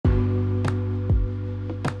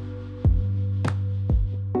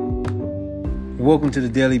Welcome to the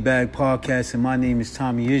Daily Bag Podcast, and my name is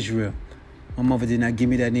Thomie Israel. My mother did not give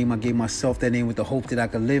me that name. I gave myself that name with the hope that I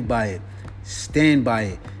could live by it, stand by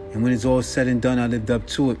it. And when it's all said and done, I lived up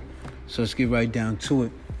to it. So let's get right down to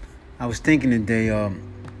it. I was thinking today, and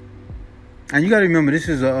you got to remember, this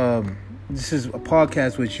is a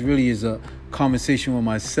podcast which really is a conversation with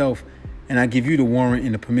myself, and I give you the warrant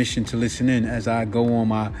and the permission to listen in as I go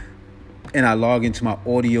on and I log into my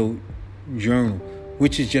audio journal,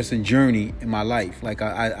 which is just a journey in my life. Like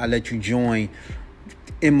I let you join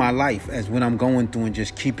in my life as what I'm going through and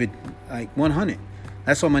just keep it like 100.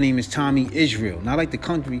 That's why my name is Thomie Israel. Not like the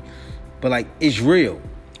country, but like Israel,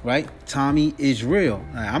 right? Thomie Israel.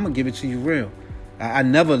 I'm going to give it to you real. I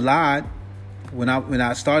never lied. When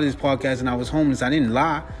I started this podcast and I was homeless, I didn't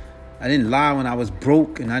lie. I didn't lie when I was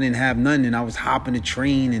broke and I didn't have nothing and I was hopping the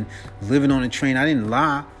train and living on the train. I didn't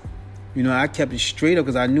lie. You know, I kept it straight up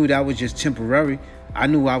because I knew that was just temporary. I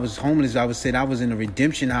knew I was homeless. I would say I was in a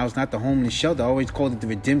redemption house, not the homeless shelter. I always called it the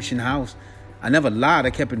redemption house. I never lied.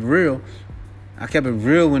 I kept it real. I kept it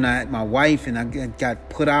real when I had my wife and I got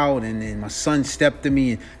put out and my son stepped to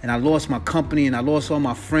me and I lost my company and I lost all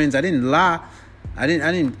my friends. I didn't lie. I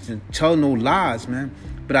didn't tell no lies, man.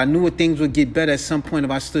 But I knew things would get better at some point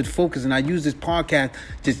if I stood focused. And I used this podcast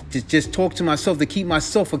to just talk to myself, to keep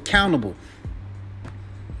myself accountable.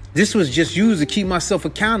 This was just used to keep myself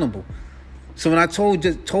accountable. So when I told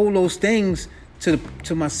those things to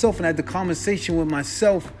myself and had the conversation with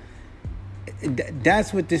myself,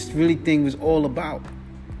 that's what this really thing was all about.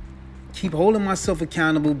 Keep holding myself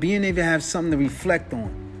accountable, being able to have something to reflect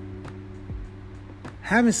on.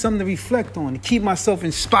 Having something to reflect on, to keep myself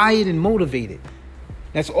inspired and motivated.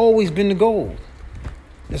 That's always been the goal.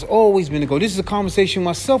 That's always been the goal. This is a conversation with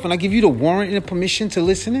myself, and I give you the warrant and the permission to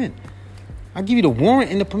listen in. I give you the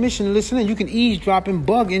warrant and the permission to listen in. You can eavesdrop and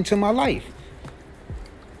bug into my life.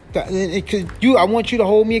 I want you to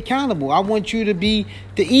hold me accountable. I want you to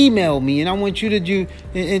email me, and I want you to do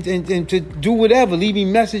and to do whatever, leave me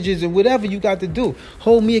messages and whatever you got to do.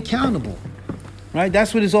 Hold me accountable, right?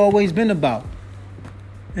 That's what it's always been about,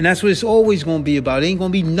 and that's what it's always going to be about. It ain't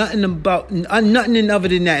going to be nothing other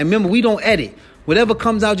than that. And remember, we don't edit. Whatever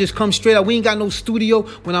comes out just comes straight out. We ain't got no studio.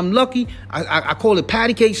 When I'm lucky, I call it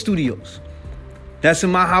Patty Cake Studios. That's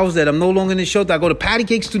in my house that I'm no longer in the shelter. I go to Patty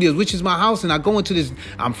Cake Studios, which is my house, and I go into this.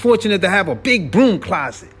 I'm fortunate to have a big broom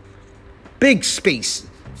closet. Big space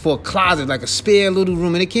for a closet, like a spare little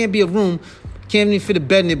room. And it can't be a room, can't even fit a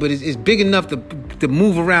bed in it, but it's big enough to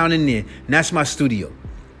move around in there. And that's my studio.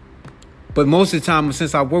 But most of the time,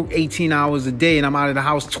 since I work 18 hours a day and I'm out of the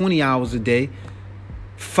house 20 hours a day,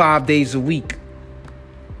 5 days a week,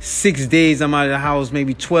 6 days I'm out of the house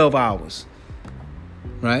maybe 12 hours,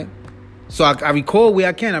 right? So I record where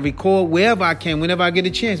I can. I record wherever I can, whenever I get a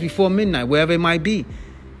chance, before midnight, wherever it might be.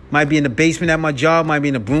 Might be in the basement at my job, might be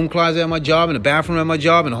in the broom closet at my job, in the bathroom at my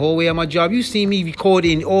job, in the hallway at my job. You see me record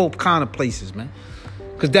in all kind of places, man.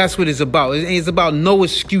 Because that's what it's about. It's about no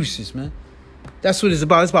excuses, man. That's what it's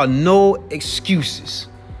about. It's about no excuses.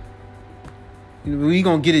 We're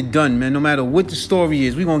going to get it done, man. No matter what the story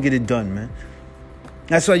is, we're going to get it done, man.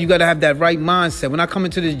 That's why you got to have that right mindset. When I come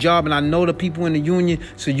into this job and I know the people in the union,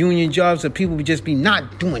 so union jobs, so people would just be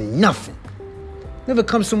not doing nothing. Never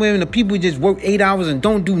come somewhere and the people just work 8 hours and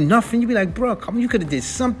don't do nothing. You be like, bro, come on, you could have did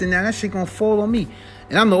something now. That shit going to fall on me.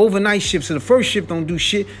 And I'm the overnight shift, so the first shift don't do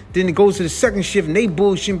shit. Then it goes to the second shift and they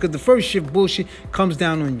bullshit because the first shift bullshit comes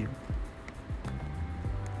down on you.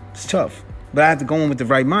 It's tough. But I have to go in with the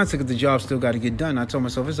right mindset because the job still got to get done. I told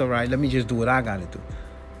myself, it's all right. Let me just do what I got to do.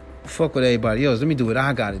 Fuck with everybody else. Let me do what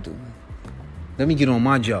I gotta do. Let me get on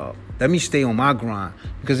my job. Let me stay on my grind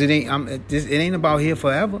because it ain't about here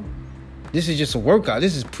forever. This is just a workout.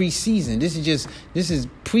 This is pre-season. This is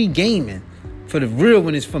pre-gaming for the real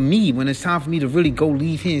when it's for me. When it's time for me to really go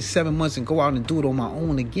leave here in 7 months and go out and do it on my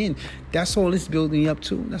own again. That's all this built me up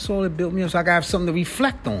to. That's all it built me up so I can have something to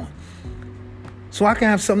reflect on. So I can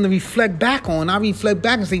have something to reflect back on. I reflect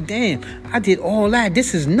back and say, damn, I did all that.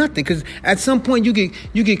 This is nothing. Because at some point you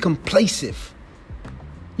get complacent.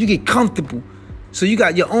 You get comfortable. So you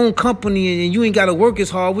got your own company and you ain't got to work as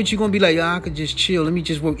hard. What you going to be like, I could just chill. Let me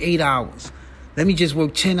just work 8 hours. Let me just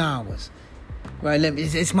work 10 hours. Right?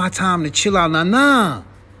 It's my time to chill out. Nah.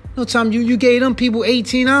 No time. You gave them people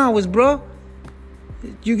 18 hours, bro.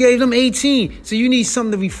 You gave them 18. So you need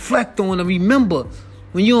something to reflect on and remember.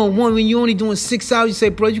 When you're on one, when you're only doing 6 hours, you say,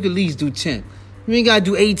 bro, you could at least do 10. You ain't got to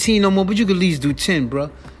do 18 no more, but you could at least do 10,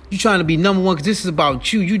 bro. You trying to be number one because this is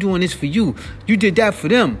about you. You doing this for you. You did that for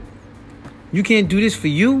them. You can't do this for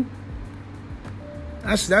you.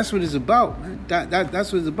 That's what it's about, man.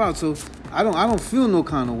 That's what it's about. So I don't feel no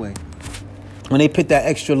kind of way. When they put that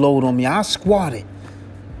extra load on me, I squat it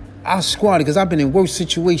because I've been in worse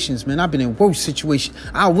situations, man. I've been in worse situations.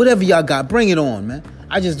 Whatever y'all got, bring it on, man.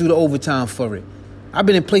 I just do the overtime for it. I've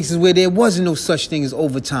been in places where there wasn't no such thing as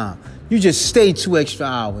overtime. You just stay 2 extra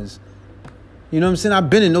hours. You know what I'm saying? I've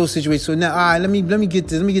been in those situations. So now, all right, let me get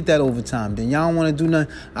this. Let me get that overtime. Then y'all don't want to do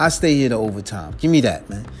nothing. I stay here to overtime. Give me that,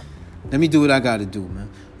 man. Let me do what I got to do, man.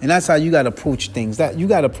 And that's how you got to approach things. You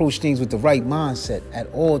got to approach things with the right mindset at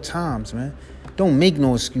all times, man. Don't make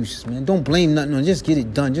no excuses, man. Don't blame nothing on. Just get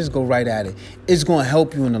it done. Just go right at it. It's going to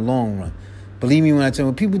help you in the long run. Believe me when I tell you,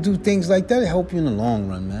 when people do things like that, it help you in the long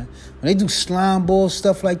run, man. When they do slime ball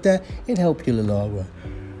stuff like that, it help you in the long run.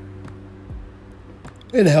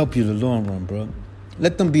 It'll help you in the long run, bro.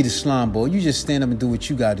 Let them be the slime ball. You just stand up and do what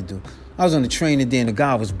you got to do. I was on the train today and the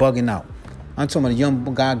guy was bugging out. I'm talking about a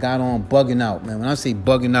young guy got on bugging out, man. When I say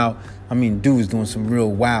bugging out, I mean dude's doing some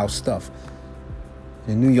real wild stuff.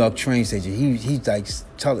 The New York train station, he's like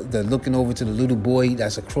looking over to the little boy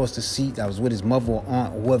that's across the seat that was with his mother or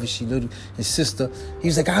aunt or whoever his sister. He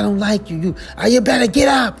was like, I don't like you. You better get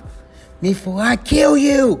up before I kill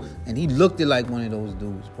you. And he looked like one of those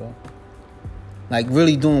dudes, bro. Like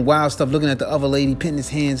really doing wild stuff, looking at the other lady, putting his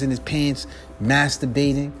hands in his pants,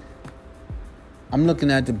 masturbating. I'm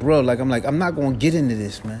looking at the bro I'm not going to get into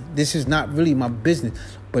this, man. This is not really my business.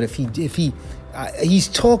 But if he's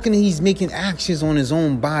talking and he's making actions on his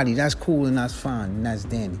own body, that's cool and that's fine and that's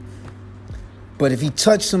dandy. But if he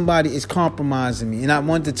touched somebody, it's compromising me. And I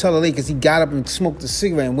wanted to tell a lady, because he got up and smoked a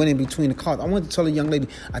cigarette and went in between the cars. I wanted to tell a young lady,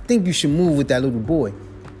 I think you should move with that little boy.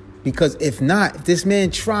 Because if not, if this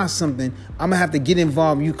man tries something, I'm going to have to get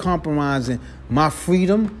involved. You compromising my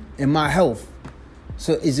freedom and my health.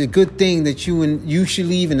 So it's a good thing that you should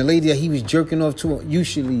leave. And the lady that he was jerking off to, you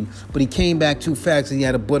should leave. But he came back too fast and he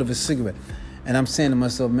had a butt of a cigarette. And I'm saying to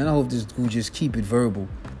myself, man, I hope this dude just keep it verbal.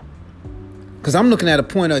 Because I'm looking at a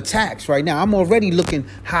point of attacks right now. I'm already looking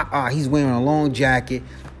how he's wearing a long jacket.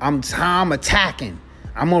 I'm attacking.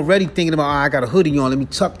 I'm already thinking about, I got a hoodie on. Let me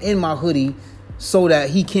tuck in my hoodie so that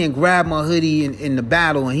he can't grab my hoodie in the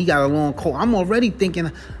battle and he got a long coat. I'm already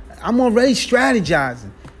strategizing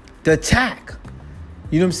the attack.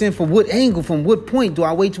 You know what I'm saying? From what angle, from what point? Do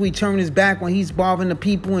I wait till he turn his back when he's bothering the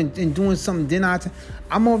people and doing something? Then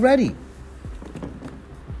I'm already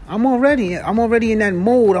in that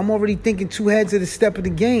mode. I'm already thinking 2 heads at a step of the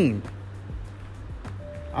game.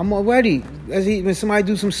 I'm already, when somebody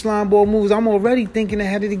do some slime ball moves, I'm already thinking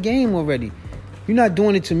ahead of the game already. You're not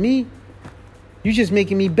doing it to me. You're just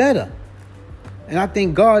making me better. And I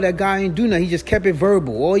thank God that guy ain't do nothing. He just kept it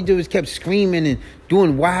verbal. All he did was kept screaming and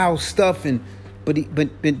doing wild stuff. But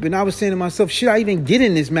I was saying to myself, should I even get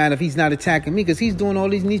in this matter if he's not attacking me? Because he's doing all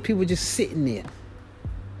these, and these people just sitting there.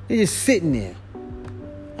 They're just sitting there.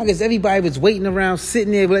 I guess everybody was waiting around,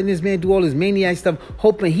 sitting there, letting this man do all this maniac stuff,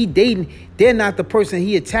 hoping they're not the person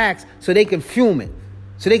he attacks, so they can film it.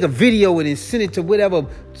 So they can video it and send it to whatever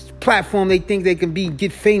platform they think they can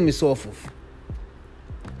get famous off of.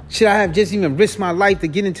 Should I have just even risked my life to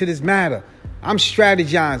get into this matter? I'm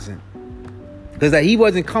strategizing. Because he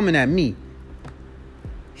wasn't coming at me.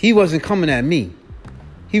 He wasn't coming at me.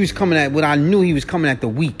 He was coming at what I knew he was coming at, the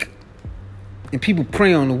weak. And people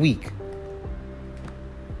prey on the weak.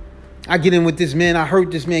 I get in with this man, I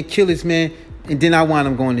hurt this man, kill this man, and then I wind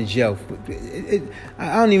up going to jail.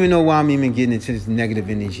 I don't even know why I'm even getting into this negative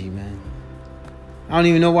energy, man. I don't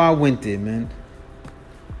even know why I went there, man.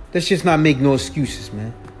 Let's just not make no excuses,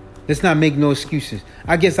 man. Let's not make no excuses.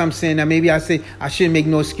 I guess I'm saying that maybe I say I shouldn't make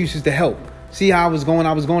no excuses to help. See how I was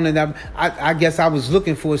going to that. I guess I was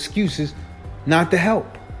looking for excuses not to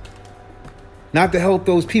help. Not to help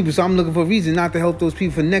those people. So I'm looking for a reason not to help those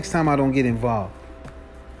people for next time I don't get involved.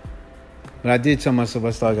 But I did tell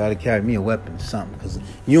myself I got to carry me a weapon or something, because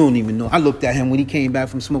you don't even know. I looked at him when he came back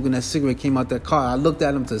from smoking that cigarette, came out that car. I looked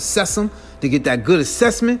at him to assess him, to get that good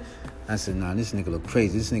assessment. I said, nah, this nigga look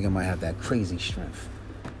crazy. This nigga might have that crazy strength.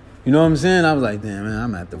 You know what I'm saying? I was like, damn, man,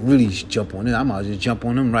 I'm going to have to really jump on it. I might just jump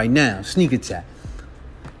on him right now. Sneak attack.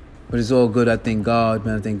 But it's all good. I thank God,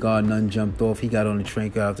 man. I thank God nothing jumped off. He got on the train,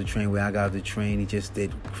 got off the train. Where I got off the train, he just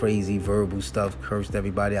did crazy verbal stuff, cursed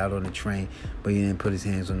everybody out on the train. But he didn't put his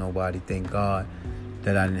hands on nobody. Thank God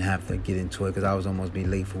that I didn't have to get into it, because I was almost be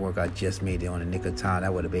late for work. I just made it on the nick of time.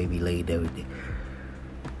 That would have made me late everything.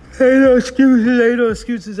 Ain't no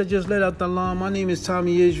excuses. I just let out the alarm. My name is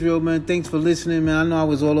Tommy Israel, man. Thanks for listening, man. I know I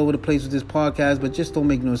was all over the place with this podcast, but just don't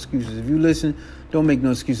make no excuses. If you listen, don't make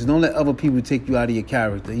no excuses. Don't let other people take you out of your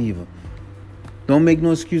character either. Don't make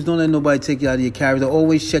no excuse. Don't let nobody take you out of your character.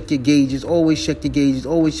 Always check your gauges. Always check your gauges.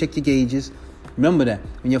 Always check your gauges. Remember that.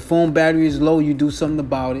 When your phone battery is low, you do something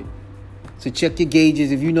about it. So check your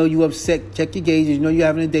gauges. If you know you upset, check your gauges. You know you're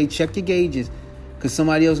having a day, check your gauges. Because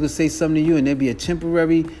somebody else could say something to you and there'd be a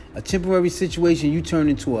temporary situation, you turn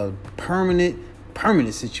into a permanent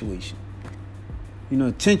situation. You know,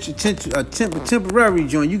 a temporary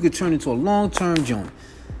joint, you could turn into a long-term joint.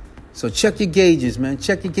 So check your gauges, man.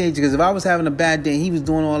 Check your gauges. Because if I was having a bad day and he was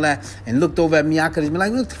doing all that and looked over at me, I could have been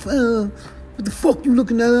like, what the fuck you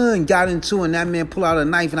looking at? And got into it, and that man pull out a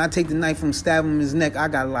knife and I take the knife from him, stab him in his neck. I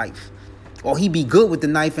got life. Or he be good with the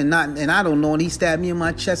knife and I don't know, and he stabbed me in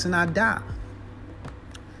my chest and I die.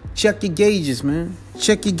 Check your gauges, man.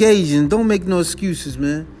 Check your gauges and don't make no excuses,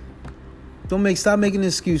 man. Stop making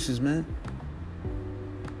excuses, man.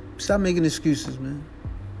 Stop making excuses, man.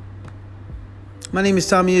 My name is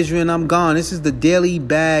Thomie Israel and I'm gone. This is the Daily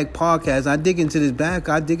Bag Podcast. I dig into this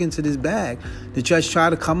bag to just try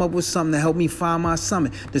to come up with something to help me find my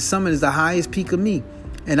summit. The summit is the highest peak of me.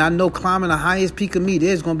 And I know climbing the highest peak of me,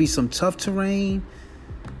 there's going to be some tough terrain.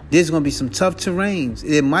 There's going to be some tough terrains.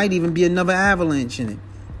 There might even be another avalanche in it.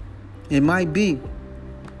 It might be.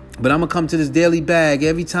 But I'm going to come to this daily bag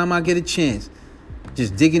every time I get a chance.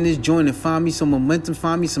 Just dig in this joint and find me some momentum,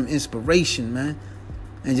 find me some inspiration, man.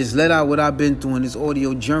 And just let out what I've been through in this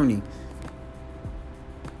audio journey.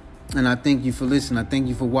 And I thank you for listening. I thank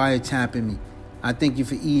you for wiretapping me. I thank you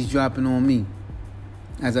for eavesdropping on me.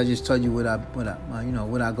 As I just told you what I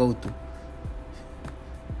go through.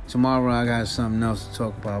 Tomorrow I got something else to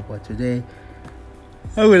talk about, but today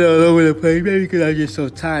I went all over the place. Maybe because I'm just so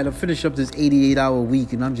tired. I finished up this 88-hour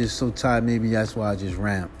week, and I'm just so tired. Maybe that's why I just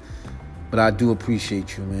ramp. But I do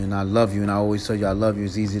appreciate you, man. I love you, and I always tell you I love you.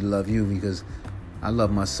 It's easy to love you because I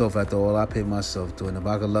love myself after all I paid myself through. And if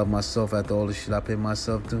I could love myself after all the shit I paid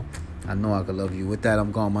myself through, I know I could love you. With that,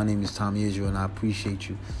 I'm gone. My name is Thomie Israel, and I appreciate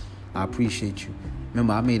you. I appreciate you.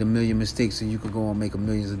 Remember, I made 1 million mistakes so you could go and make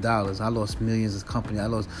millions of dollars. I lost millions of companies. I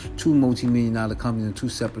lost 2 multi-million-dollar companies on 2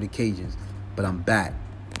 separate occasions. But I'm back.